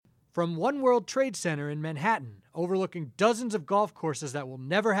From One World Trade Center in Manhattan, overlooking dozens of golf courses that will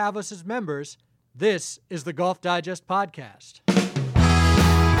never have us as members, this is the Golf Digest Podcast.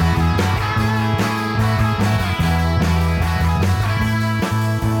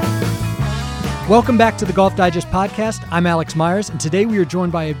 Welcome back to the Golf Digest Podcast. I'm Alex Myers, and today we are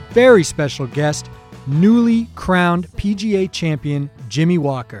joined by a very special guest, newly crowned PGA champion Jimmy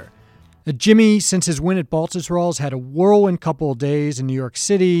Walker. Jimmy, since his win at Baltusrol, has had a whirlwind couple of days in New York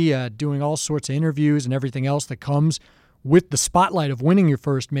City, doing all sorts of interviews and everything else that comes with the spotlight of winning your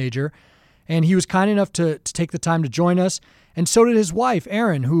first major. And he was kind enough to take the time to join us. And so did his wife,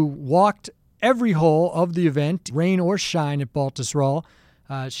 Erin, who walked every hole of the event, rain or shine, at Baltusrol.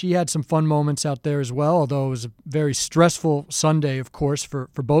 She had some fun moments out there as well, although it was a very stressful Sunday, of course, for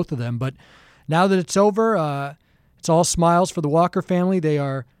both of them. But now that it's over, it's all smiles for the Walker family. They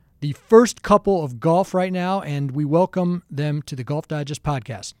are the first couple of golf right now, and we welcome them to the Golf Digest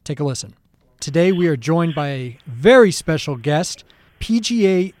Podcast. Take a listen. Today we are joined by a very special guest,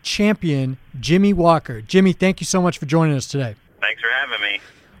 PGA champion Jimmy Walker. Jimmy, thank you so much for joining us today. Thanks for having me.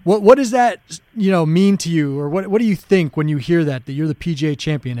 What does that mean to you, or what do you think when you hear that you're the PGA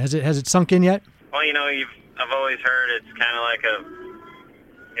champion? Has it sunk in yet? Well, I've always heard it's kind of like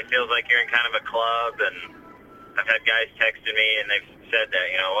it feels like you're in kind of a club, and I've had guys texting me and they've said that,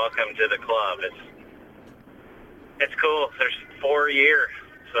 welcome to the club. It's cool. There's 4 a year,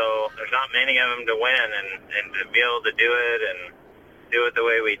 so there's not many of them to win, and to be able to do it and do it the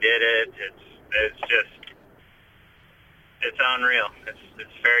way we did it, it's unreal. It's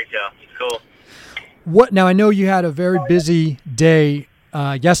fairy tale. It's cool. Now, I know you had a very busy day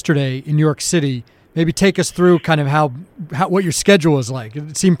yesterday in New York City. Maybe take us through kind of how what your schedule was like.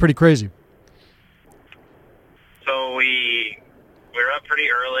 It seemed pretty crazy. So we were up pretty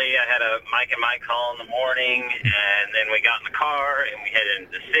early. I had a Mike and Mike call in the morning, and then we got in the car and we headed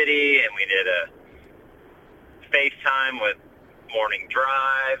into the city, and we did a FaceTime with Morning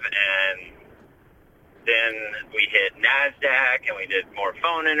Drive, and then we hit NASDAQ, and we did more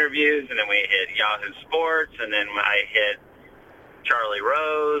phone interviews, and then we hit Yahoo Sports, and then I hit Charlie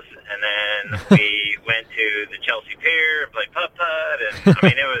Rose, and then we went to the Chelsea Pier and played putt-putt,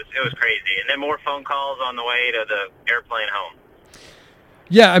 and it was crazy. And then more phone calls on the way to the airplane home.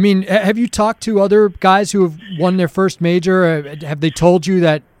 Yeah, have you talked to other guys who have won their first major? Have they told you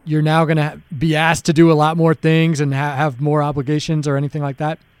that you're now going to be asked to do a lot more things and have more obligations or anything like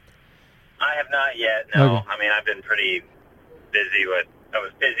that? I have not yet, no. Okay. I've been pretty busy I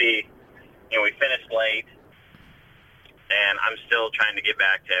was busy. We finished late, and I'm still trying to get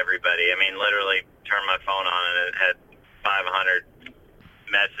back to everybody. Literally turned my phone on and it had 500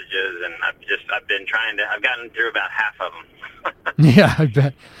 messages, and I've gotten through about half of them. Yeah, I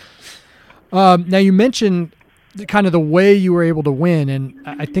bet. Now, you mentioned kind of the way you were able to win, and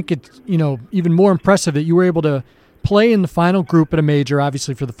I think it's, even more impressive that you were able to play in the final group at a major,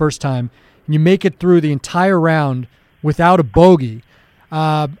 obviously for the first time, and you make it through the entire round without a bogey.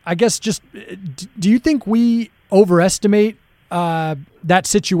 I guess do you think we overestimate that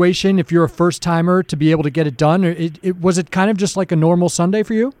situation if you're a first-timer to be able to get it done? Or was it kind of just like a normal Sunday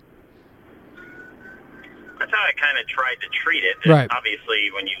for you? That's how I kind of tried to treat it. Right. Obviously,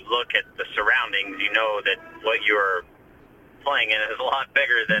 when you look at the surroundings, you know that what you're playing in is a lot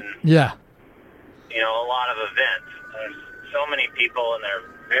bigger than a lot of events. There's so many people, and they're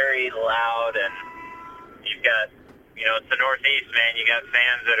very loud, and you've got, it's the Northeast, man. You got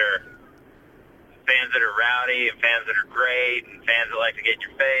fans that are rowdy, and fans that are great, and fans that like to get in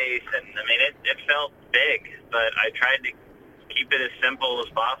your face, and it felt big, but I tried to keep it as simple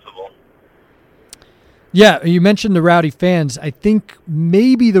as possible. Yeah, you mentioned the rowdy fans. I think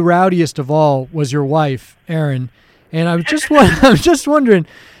maybe the rowdiest of all was your wife, Erin, and I was just wondering,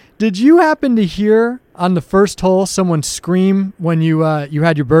 did you happen to hear on the first hole someone scream when you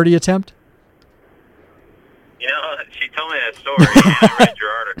had your birdie attempt? She told me that story, and I read your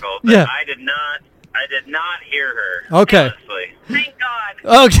article, but yeah. I did not hear her. Okay. Honestly. Thank God.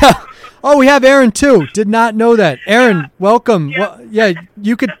 Oh, yeah. Oh, we have Erin too. Did not know that. Erin, welcome. Yeah. Well, yeah,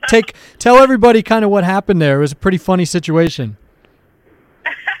 you could tell everybody kind of what happened there. It was a pretty funny situation.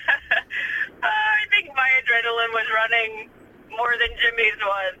 I think my adrenaline was running more than Jimmy's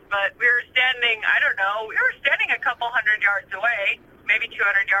was, but we were standing a couple hundred yards away, maybe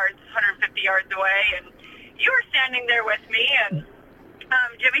 200 yards, 150 yards away, and you were standing there with me, and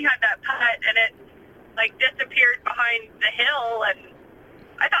Jimmy had that putt, and it disappeared behind the hill, and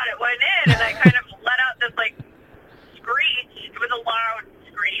I thought it went in, and I kind of let out this screech. It was a loud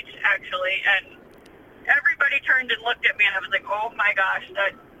screech, actually, and everybody turned and looked at me, and I was like, oh my gosh,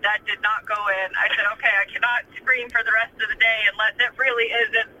 that did not go in. I said, okay, I cannot scream for the rest of the day unless it really is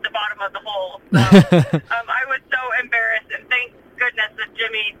at the bottom So I was so embarrassed, and thank goodness that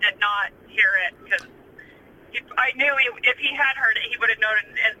Jimmy did not hear it, because I knew if he had heard it, he would have known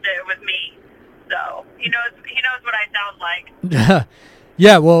that it was me. So he knows what I sound like.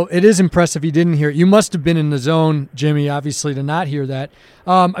 Yeah, well, it is impressive he didn't hear it. You must have been in the zone, Jimmy, obviously, to not hear that.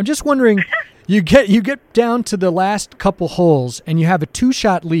 I'm just wondering, you get down to the last couple holes and you have a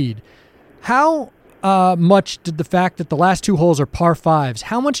 2-shot lead. How much did the fact that the last 2 holes are par 5s,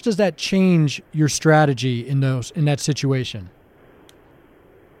 how much does that change your strategy in that situation?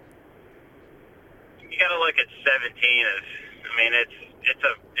 You got to look at 17 as, I mean, it's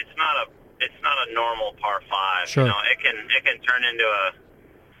not a normal par 5. Sure. You know, it can turn into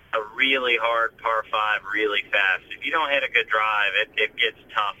a really hard par 5 really fast. If you don't hit a good drive, it gets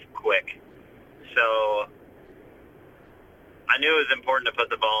tough quick. So I knew it was important to put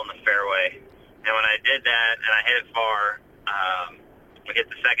the ball in the fairway. And when I did that and I hit it far, we hit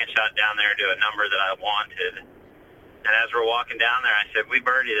the second shot down there to a number that I wanted. And as we're walking down there, I said, "We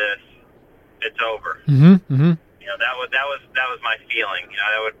birdie this, it's over." Mm-hmm. Mm-hmm. You know, that was my feeling. You know,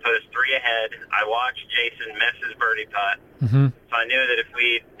 that would put us 3 ahead. I watched Jason miss his birdie putt, so I knew that if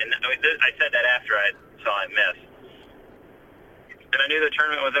and I said that after I saw him miss, and I knew the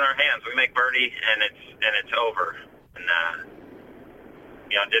tournament was in our hands. We make birdie, and it's over. And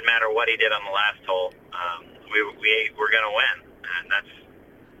you know, it didn't matter what he did on the last hole. We were going to win, and that's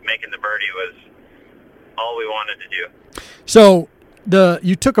making the birdie was all we wanted to do. So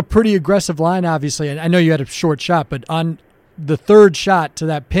you took a pretty aggressive line, obviously, and I know you had a short shot, but on the 3rd shot to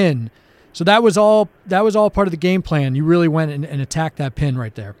that pin, so that was all part of the game plan. You really went and attacked that pin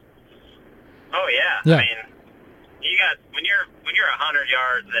right there. Oh yeah. I mean, you got when you're 100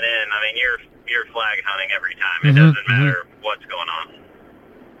 yards and in, I mean, you're flag hunting every time. It doesn't matter what's going on.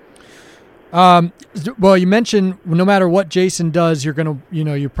 Well, you mentioned no matter what Jason does, you're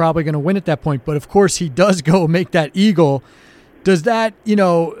probably gonna win at that point. But of course, he does go make that eagle. Does that,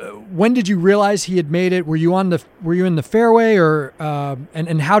 when did you realize he had made it? Were you in the fairway, or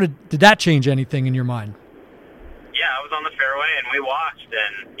and how did that change anything in your mind? Yeah, I was on the fairway and we watched,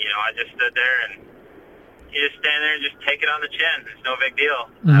 and I just stood there and you just stand there and just take it on the chin. It's no big deal.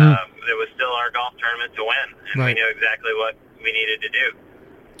 It was still our golf tournament to win, and we knew exactly what we needed to do.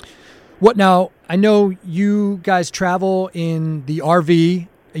 What now? I know you guys travel in the RV.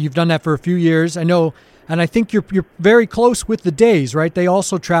 You've done that for a few years. I know, and I think you're very close with the Days, right? They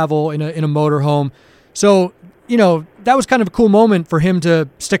also travel in a motorhome. So, that was kind of a cool moment for him to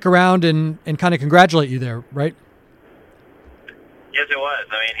stick around and kind of congratulate you there, right? Yes, it was.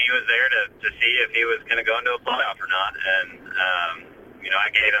 I mean, he was there to see if he was going to go into a playoff or not, and I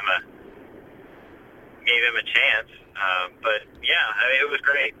gave him a chance. But yeah, I mean, it was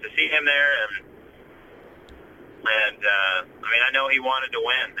great to see him there, and I mean, I know he wanted to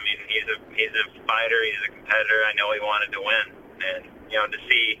win. I mean, he's a fighter, he's a competitor. I know he wanted to win, and to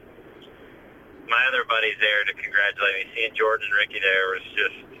see my other buddies there to congratulate me, seeing Jordan and Ricky there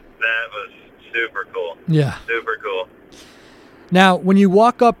that was super cool. Yeah, super cool. Now, when you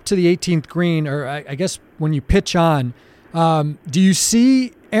walk up to the 18th green, or I guess when you pitch on, do you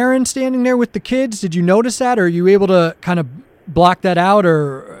see Aaron standing there with the kids? Did you notice that, or are you able to kind of block that out,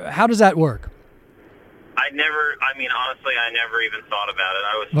 or how does that work? Honestly, I never even thought about it.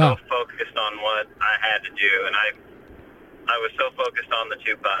 I was so focused on what I had to do, and I was so focused on the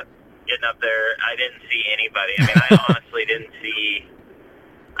 2-putt. Getting up there, I didn't see anybody. I mean, I honestly didn't see.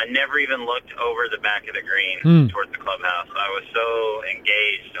 I never even looked over the back of the green towards the clubhouse. I was so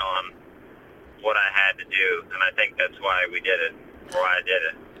engaged on what I had to do, and I think that's why we did it, or why I did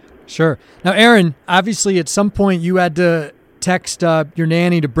it. Sure. Now, Aaron, obviously at some point you had to text your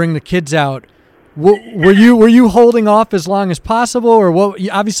nanny to bring the kids out. Were you holding off as long as possible, or what?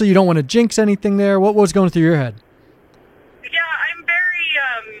 Obviously, you don't want to jinx anything there. What was going through your head? Yeah, I'm very.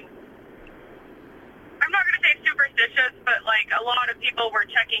 I'm not going to say superstitious, but like a lot of people were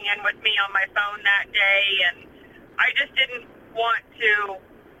checking in with me on my phone that day, and I just didn't want to.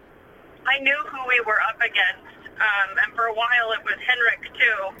 I knew who we were up against, and for a while it was Henrik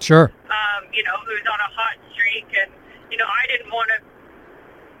too. Sure. Who's on a hot streak, and I didn't want to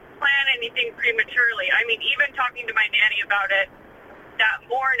plan anything prematurely. I mean, even talking to my nanny about it that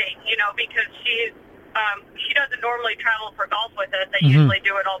morning, because she doesn't normally travel for golf with us. I usually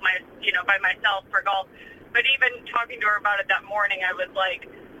do it all by myself for golf. But even talking to her about it that morning, I was like,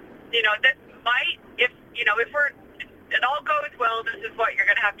 this might, if it all goes well, this is what you're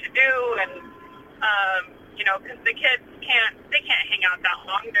going to have to do. And, because the kids can't hang out that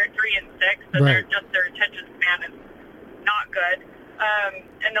long. They're 3 and 6, and their attention span is not good.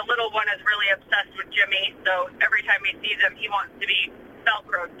 And the little one is really obsessed with Jimmy, so every time he sees him, he wants to be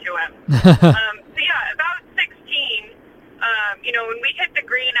Velcroed to him. So yeah, about 16, when we hit the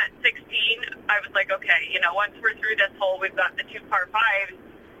green at 16, I was like, okay, once we're through this hole, we've got the 2 par 5s.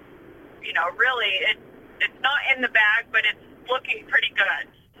 Really, it's not in the bag, but it's looking pretty good.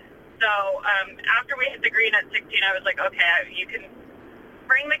 So after we hit the green at 16, I was like, okay, you can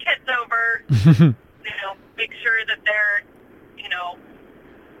bring the kids over, make sure that they're,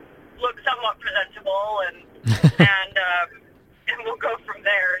 look somewhat presentable, and we'll go from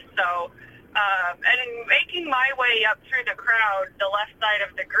there. So, and in making my way up through the crowd, the left side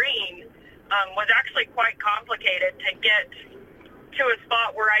of the green was actually quite complicated to get to a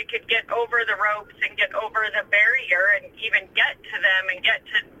spot where I could get over the ropes and get over the barrier and even get to them and get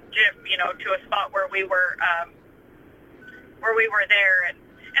to Jim, to a spot where we were there. And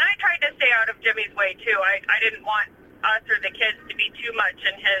I tried to stay out of Jimmy's way too. I didn't want us or the kids to be too much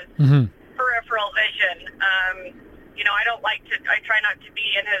in his peripheral vision. I try not to be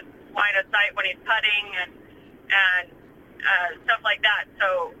in his line of sight when he's putting and stuff like that.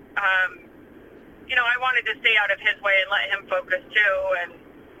 So, I wanted to stay out of his way and let him focus too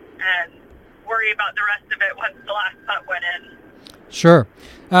and worry about the rest of it once the last putt went in. Sure.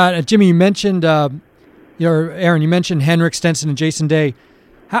 Jimmy, you mentioned, Aaron, you mentioned Henrik Stenson and Jason Day.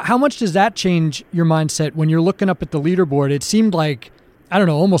 How much does that change your mindset when you're looking up at the leaderboard? It seemed like,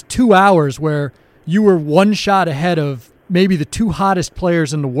 almost 2 hours where you were one shot ahead of maybe the 2 hottest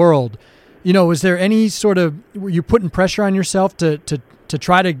players in the world. Is there any were you putting pressure on yourself to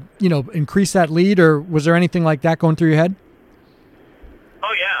try to, increase that lead, or was there anything like that going through your head?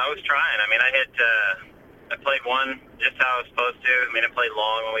 Oh, yeah, I was trying. I played one just how I was supposed to. I played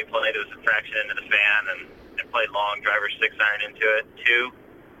long when we played. It was a fraction into the fan, and I played long, driver 6-iron into it. 2,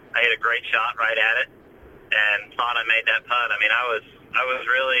 I hit a great shot right at it and thought I made that putt. I was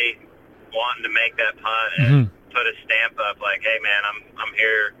really wanting to make that putt and put a stamp up like, hey, man, I'm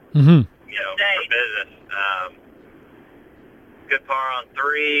here, for business. Good par on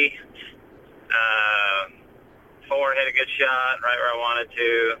 3. 4, hit a good shot right where I wanted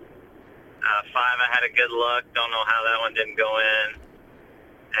to. 5, I had a good look. Don't know how that one didn't go in.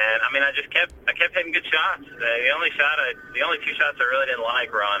 And I just kept hitting good shots. The only 2 shots I really didn't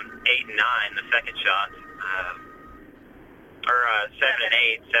like were on 8 and 9, the second shots, or 7 and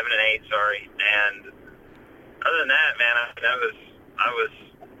 8, sorry. And other than that, man, I was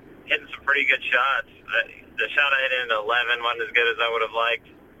hitting some pretty good shots. The shot I hit in 11 wasn't as good as I would have liked,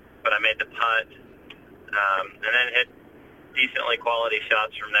 but I made the putt, and then hit decently quality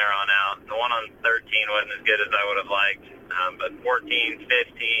shots from there on out. The one on 13 wasn't as good as I would have liked, but 14,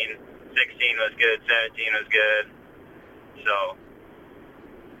 15, 16 was good, 17 was good. So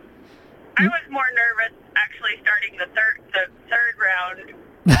I was more nervous actually starting the third round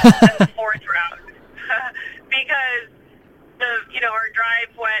than the fourth round because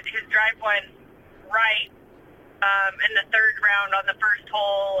his drive went right in the third round on the first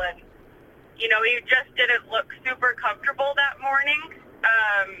hole, and he just didn't look super comfortable that morning.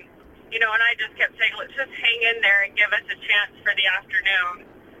 And I just kept saying, let's just hang in there and give us a chance for the afternoon.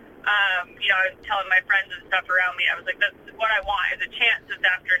 I was telling my friends and stuff around me, I was like, that's what I want is a chance this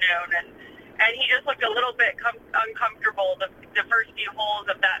afternoon. And he just looked a little bit uncomfortable the first few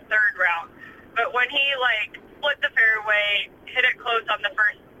holes of that third round. But when he split the fairway, hit it close on the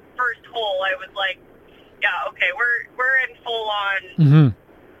first hole, I was like, yeah, okay, we're in full on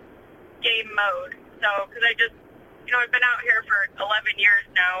game mode. So, because I just, I've been out here for 11 years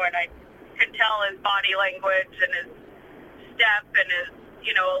now, and I can tell his body language and his step and his,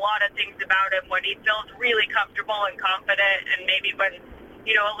 a lot of things about him when he feels really comfortable and confident, and maybe when,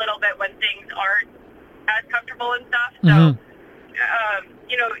 a little bit when things aren't as comfortable and stuff. So,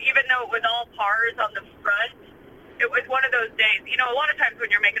 even though it was all pars on the front, it was one of those days, a lot of times when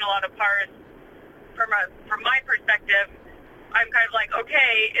you're making a lot of pars, from my perspective, I'm kind of like,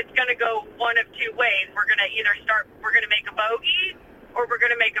 okay, it's going to go one of 2 ways. We're going to make a bogey or we're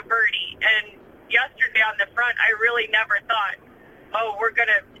going to make a birdie. And yesterday on the front, I really never thought,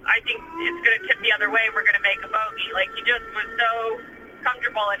 I think it's going to tip the other way. We're going to make a bogey. He just was so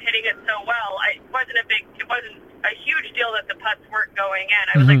comfortable and hitting it so well. It wasn't a huge deal that the putts weren't going in.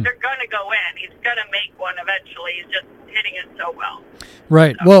 I was like, they're going to go in. He's going to make one eventually. He's just hitting it so well.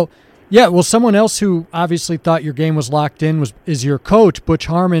 Right. So. Well, yeah, someone else who obviously thought your game was locked in is your coach, Butch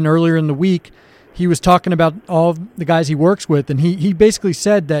Harmon. Earlier in the week, he was talking about all the guys he works with, and he basically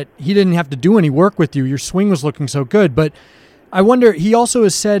said that he didn't have to do any work with you. Your swing was looking so good. But I wonder, he also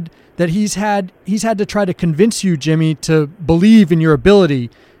has said that he's had to try to convince you, Jimmy, to believe in your ability.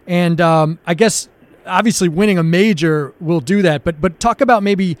 And I guess obviously winning a major will do that. But talk about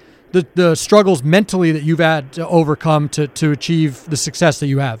maybe the struggles mentally that you've had to overcome to achieve the success that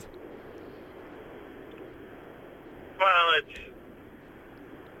you have? Well, I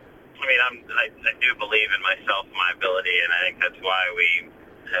do believe in myself, my ability, and I think that's why we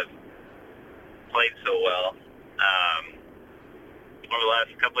have played so well over the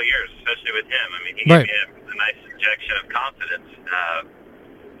last couple of years, especially with him. I mean, he gave me a nice injection of confidence.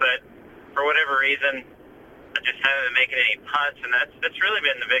 But for whatever reason, I just haven't been making any putts, and that's really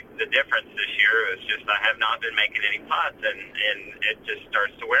been the difference this year. It's just I have not been making any putts, and it just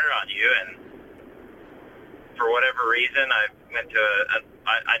starts to wear on you. And for whatever reason, I went to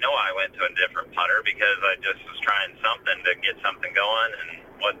I went to a different putter because I just was trying something to get something going and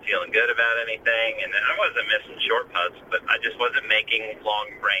wasn't feeling good about anything. And I wasn't missing short putts, but I just wasn't making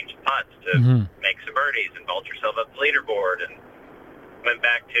long-range putts to make some birdies and vault yourself up the leaderboard. And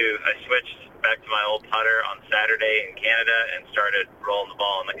I switched back to my old putter on Saturday in Canada and started rolling the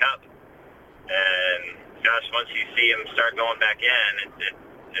ball in the cup. And gosh, once you see him start going back in,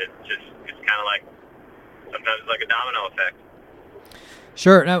 it's kind of like sometimes like a domino effect.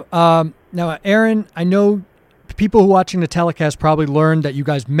 Sure. Now, Aaron, I know people who are watching the telecast probably learned that you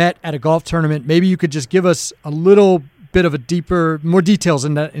guys met at a golf tournament. Maybe you could just give us a little bit of more details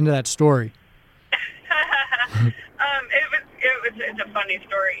into that story. It's a funny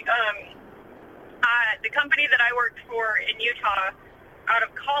story. The company that I worked for in Utah out of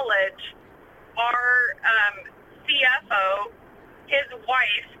college, our CFO, his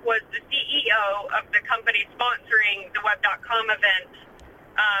wife was the CEO of the company sponsoring the Web.com event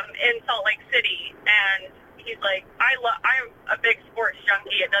in Salt Lake City. And he's like, I'm a big sports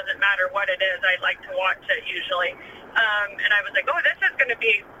junkie. It doesn't matter what it is. I like to watch it usually. And I was like, this is going to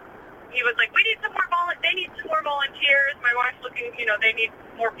be, he was like, they need some more volunteers. My wife's looking, they need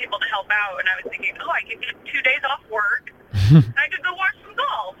more people to help out. And I was thinking, I could get 2 days off work and I could go watch some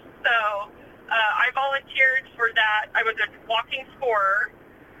golf. So I volunteered for that. I was a walking scorer,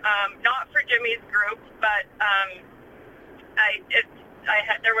 not for Jimmy's group, but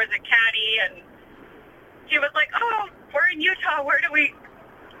there was a caddy, and she was like, we're in Utah. Where do we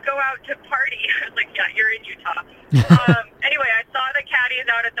go out to party? I was like, yeah, you're in Utah. Anyway, I saw the caddies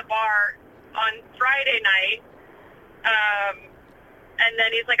out at the bar on Friday night, and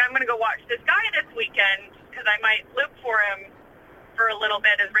then he's like, I'm going to go watch this guy this weekend because I might loop for him for a little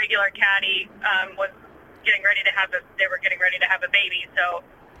bit. His regular caddy was getting ready to have a baby, so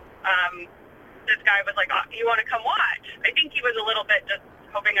this guy was like, you want to come watch? I think he was a little bit just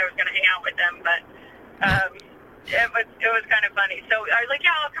hoping I was going to hang out with them, but it was kind of funny. So I was like,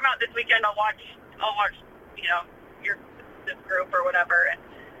 yeah, I'll come out this weekend. I'll watch this group or whatever. And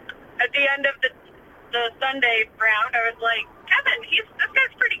at the end of the Sunday round, I was like, Kevin, this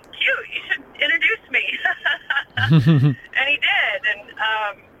guy's pretty cute. You should introduce me. And he did. And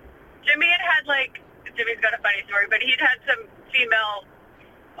Jimmy's got a funny story, but he'd had some female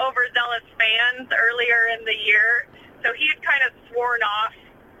overzealous fans earlier in the year, so he had kind of sworn off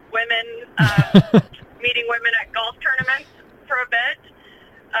women, meeting women at golf tournaments for a bit.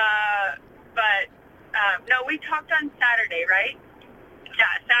 No, we talked on Saturday, right?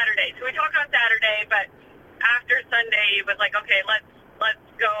 Yeah, Saturday. So we talked on Saturday, but after Sunday, it was like, okay, let's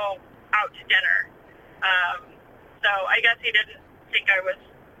go out to dinner. So I guess he didn't think I was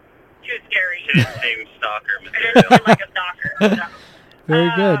too scary. She didn't seem stalker material. I didn't seem like a stalker. So.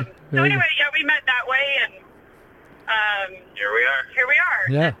 Very good. So anyway, yeah, we met that way, and here we are.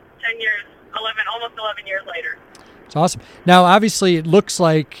 Yeah. 10 years, almost 11 years later. It's awesome. Now, obviously, it looks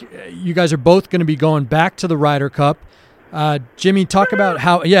like you guys are both going to be going back to the Ryder Cup. Jimmy, talk about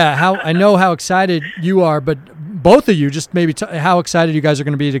how I know how excited you are, but both of you, just maybe how excited you guys are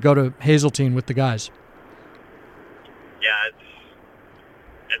going to be to go to Hazeltine with the guys. Yeah,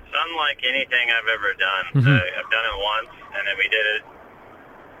 it's unlike anything I've ever done. I've done it once, and then we did it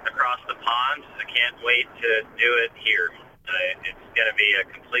across the pond. I can't wait to do it here. It's going to be a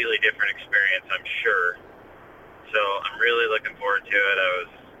completely different experience, I'm sure. So I'm really looking forward to it. I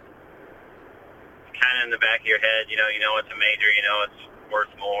was kind of in the back of your head, you know it's a major, it's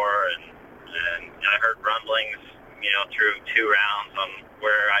worth more, and I heard rumblings, through 2 rounds on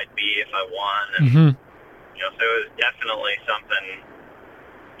where I'd be if I won, and so it was definitely something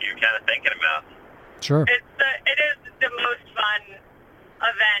you're kind of thinking about. Sure. It is the most fun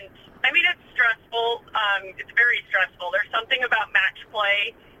event. I mean, it's stressful. It's very stressful. There's something about match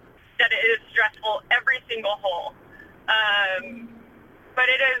play that it is stressful every single hole. But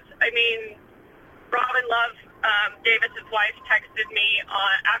it is, Robin Love, Davis's wife, texted me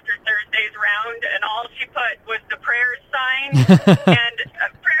after Thursday's round, and all she put was the prayer sign and a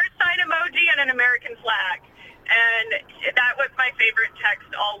prayer sign emoji and an American flag. And that was my favorite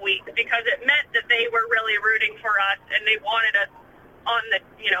text all week on the,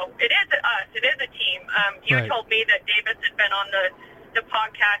 it is us. It is a team. You Right. told me that Davis had been on the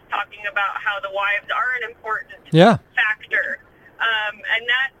podcast talking about how the wives are an important Yeah. factor. And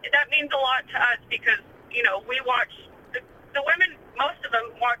that means a lot to us because, we watch, the women, most of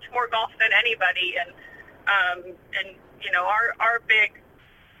them watch more golf than anybody. And our big,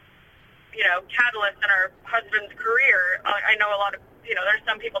 catalyst in our husband's career, I know a lot of, there's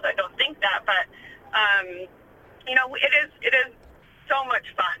some people that don't think that, but, it is so much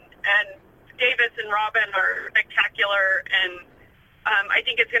fun. And Davis and Robin are spectacular. And, I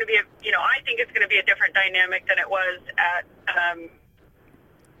think it's going to be a different dynamic than it was at,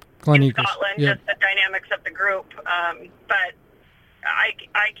 Glen in Eagles. Scotland, Yeah. just the dynamics of the group. But I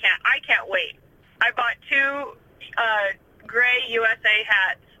can't wait. I bought 2 gray USA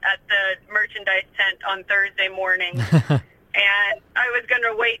hats at the merchandise tent on Thursday morning, and I was going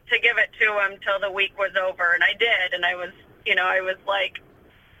to wait to give it to him till the week was over, and I did. And I was like,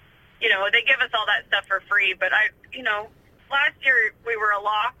 they give us all that stuff for free, but last year we were a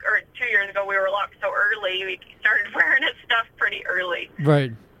lock, or 2 years ago we were a lock so early. We started wearing his stuff pretty early.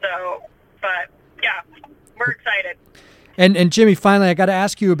 Right. So, but yeah, we're excited. And Jimmy, finally, I got to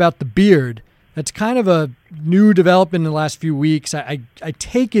ask you about the beard. That's kind of a new development in the last few weeks. I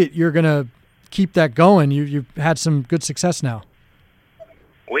take it you're going to keep that going. You've had some good success now.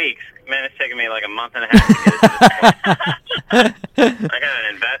 Weeks. Man, it's taken me like a month and a half to get it.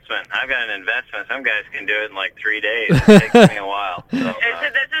 I've got an investment. Some guys can do it in like 3 days. It takes me a while. So,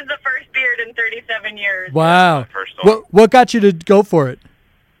 This is the first beard in 37 years. Wow. my first one. What got you to go for it?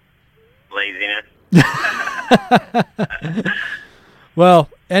 Laziness. Well,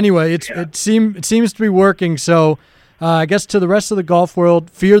 anyway, it seems to be working. So I guess to the rest of the golf world,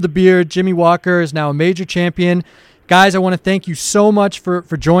 fear the beard. Jimmy Walker is now a major champion. Guys, I want to thank you so much for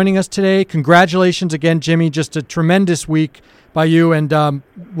joining us today. Congratulations again, Jimmy. Just a tremendous week by you. And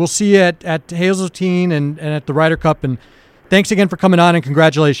we'll see you at Hazeltine and at the Ryder Cup. And thanks again for coming on, and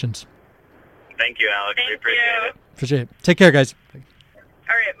congratulations. Thank you, Alex. We appreciate it. Appreciate it. Take care, guys. All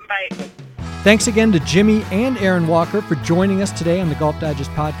right, bye. Thanks again to Jimmy and Aaron Walker for joining us today on the Golf Digest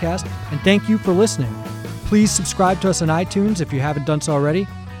podcast, and thank you for listening. Please subscribe to us on iTunes if you haven't done so already,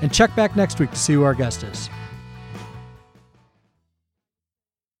 and check back next week to see who our guest is.